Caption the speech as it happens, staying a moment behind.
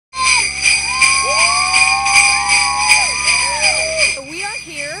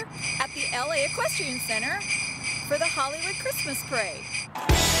Hollywood Christmas Parade.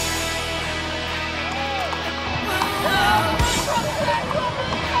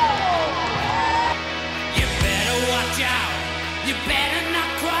 You better watch out. You better not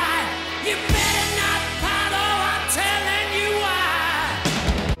cry. You better not pout. Oh, I'm telling you why.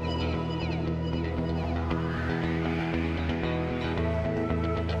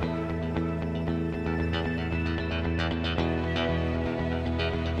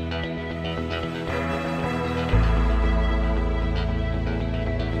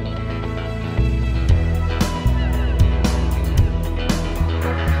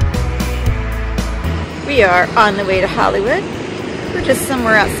 We are on the way to Hollywood. We're just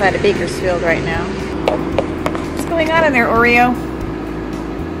somewhere outside of Bakersfield right now. What's going on in there, Oreo?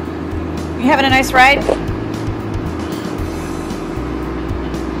 You having a nice ride?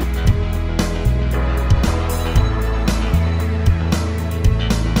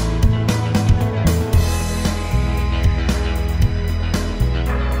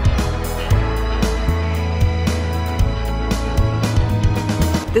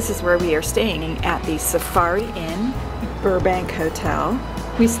 This is where we are staying at the Safari Inn Burbank Hotel.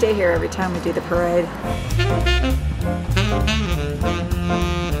 We stay here every time we do the parade.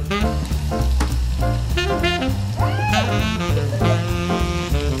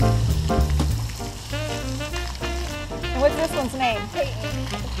 And what's this one's name? Peyton.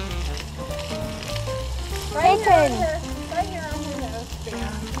 Right here on her nose.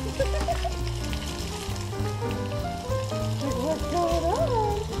 What's going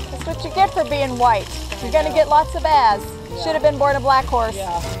on? That's what you get for being white. You're gonna get lots of ass. Yeah. Should have been born a black horse.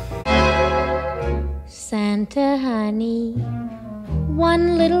 Yeah. Santa honey,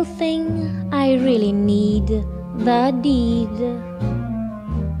 one little thing I really need, the deed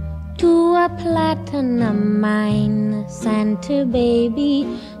to a platinum mine, Santa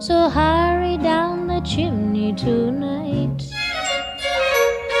baby, so hurry down the chimney tonight.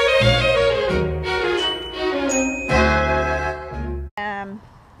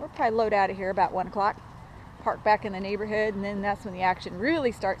 We'll probably load out of here about 1 o'clock, park back in the neighborhood, and then that's when the action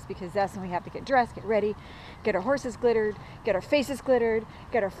really starts, because that's when we have to get dressed, get ready, get our horses glittered, get our faces glittered,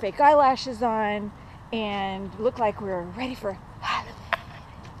 get our fake eyelashes on, and look like we're ready for Halloween.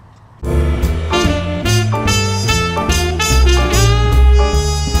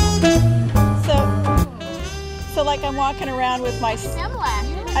 So like I'm walking around with my size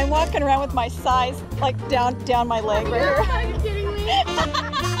like down my leg right here. Are you kidding me?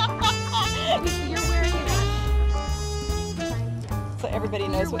 You're wearing it. So everybody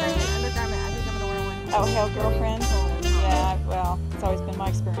knows what. You're wearing an undergarment. I think I'm gonna wear one. Oh, hell, girlfriend. Yeah, well, it's always been my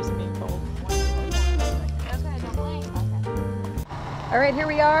experience of being cold. All right, here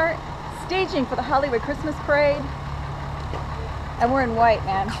we are, staging for the Hollywood Christmas Parade, and we're in white,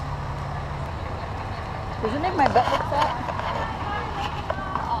 man. Does it make my butt look fat?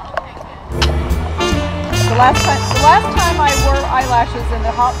 The last time I wore eyelashes in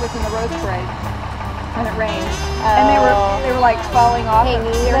the was in the Rose Parade when it rained, and they were like falling off.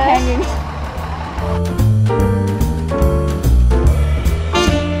 They were hanging.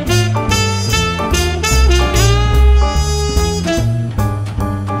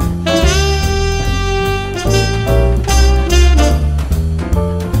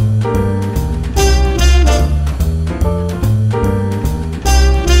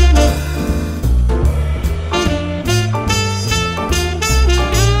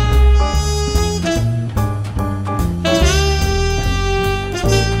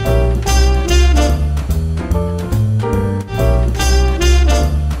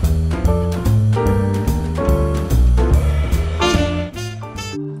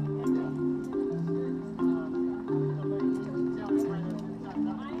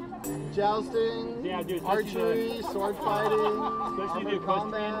 Jousting, yeah, dude, archery, sword fighting, especially the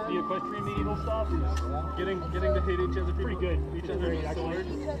equestrian medieval stuff. Getting to hit each other pretty good. Each other swords.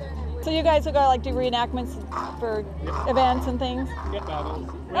 So you guys will go like do reenactments for events and things? Yep, battles.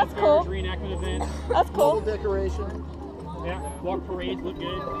 That's cool. Reenactment events. That's cool. Mobile decoration. Yeah, walk parades look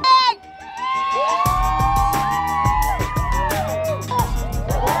good.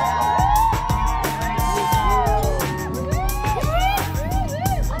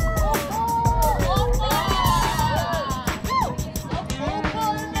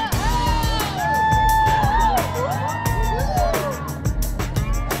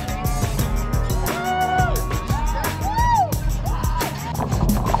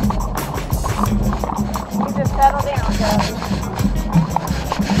 Settle down, guys.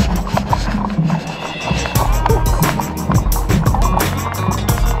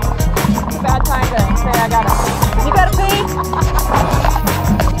 It's a bad time to say I gotta. You gotta pee?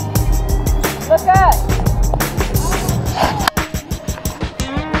 Look up.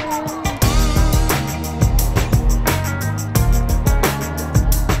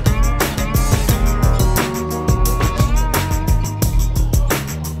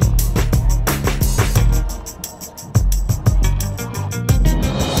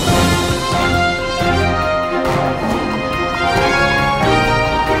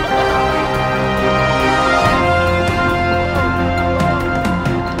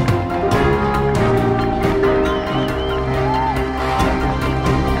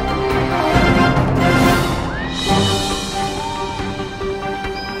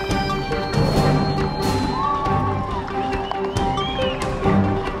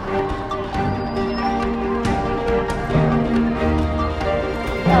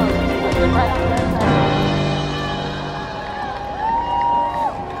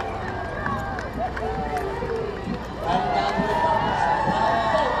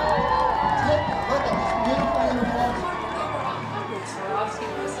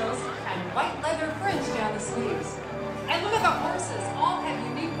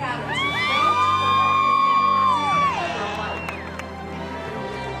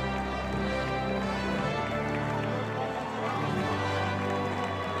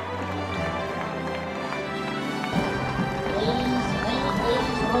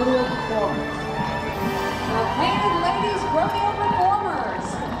 Rodeo Performers. The Painted Ladies Rodeo Performers.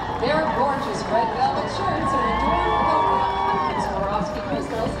 Their gorgeous red velvet shirts are adorned with over 100 Swarovski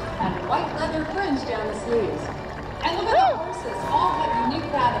crystals and white leather fringe down the sleeves. And look at the horses, all have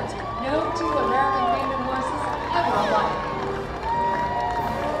unique patterns. No two American painted horses ever alike.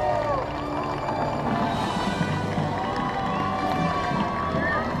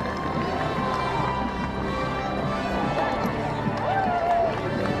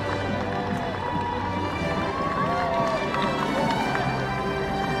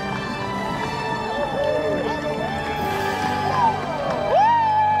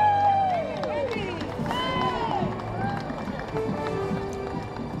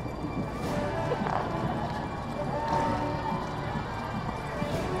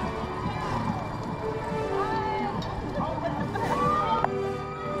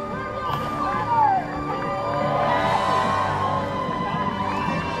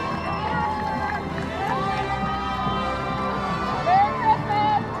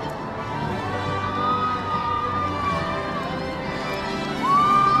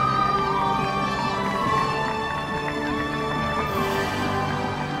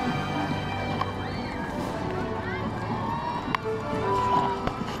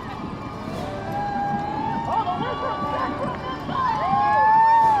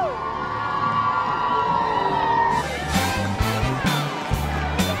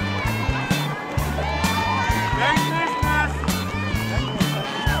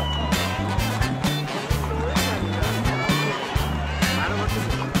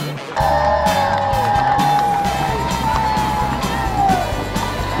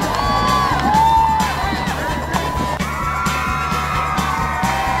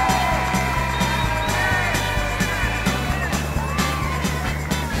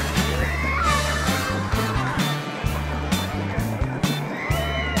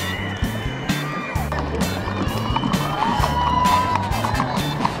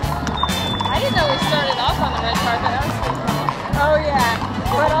 Oh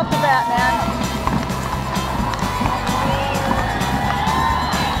yeah, right off the bat, man.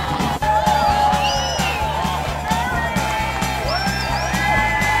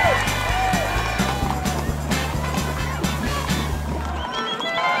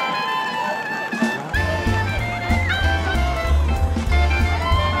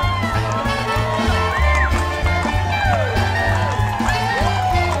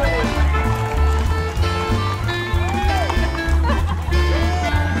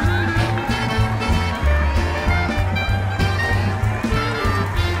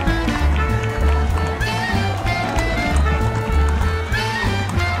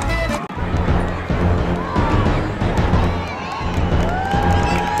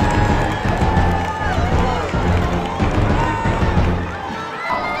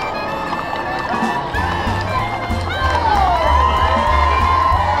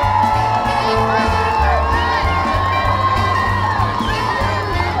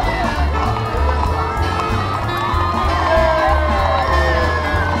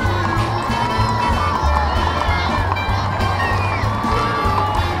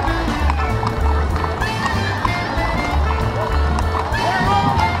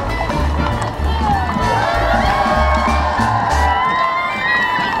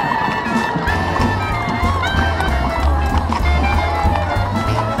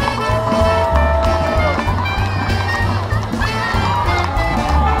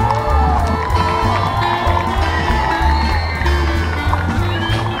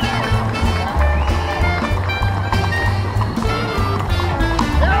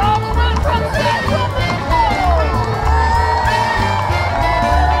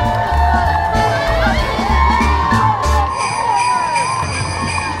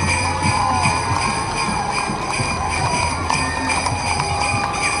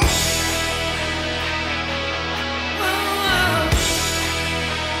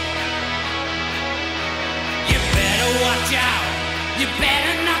 You better watch out. You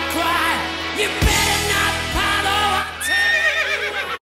better not cry. You better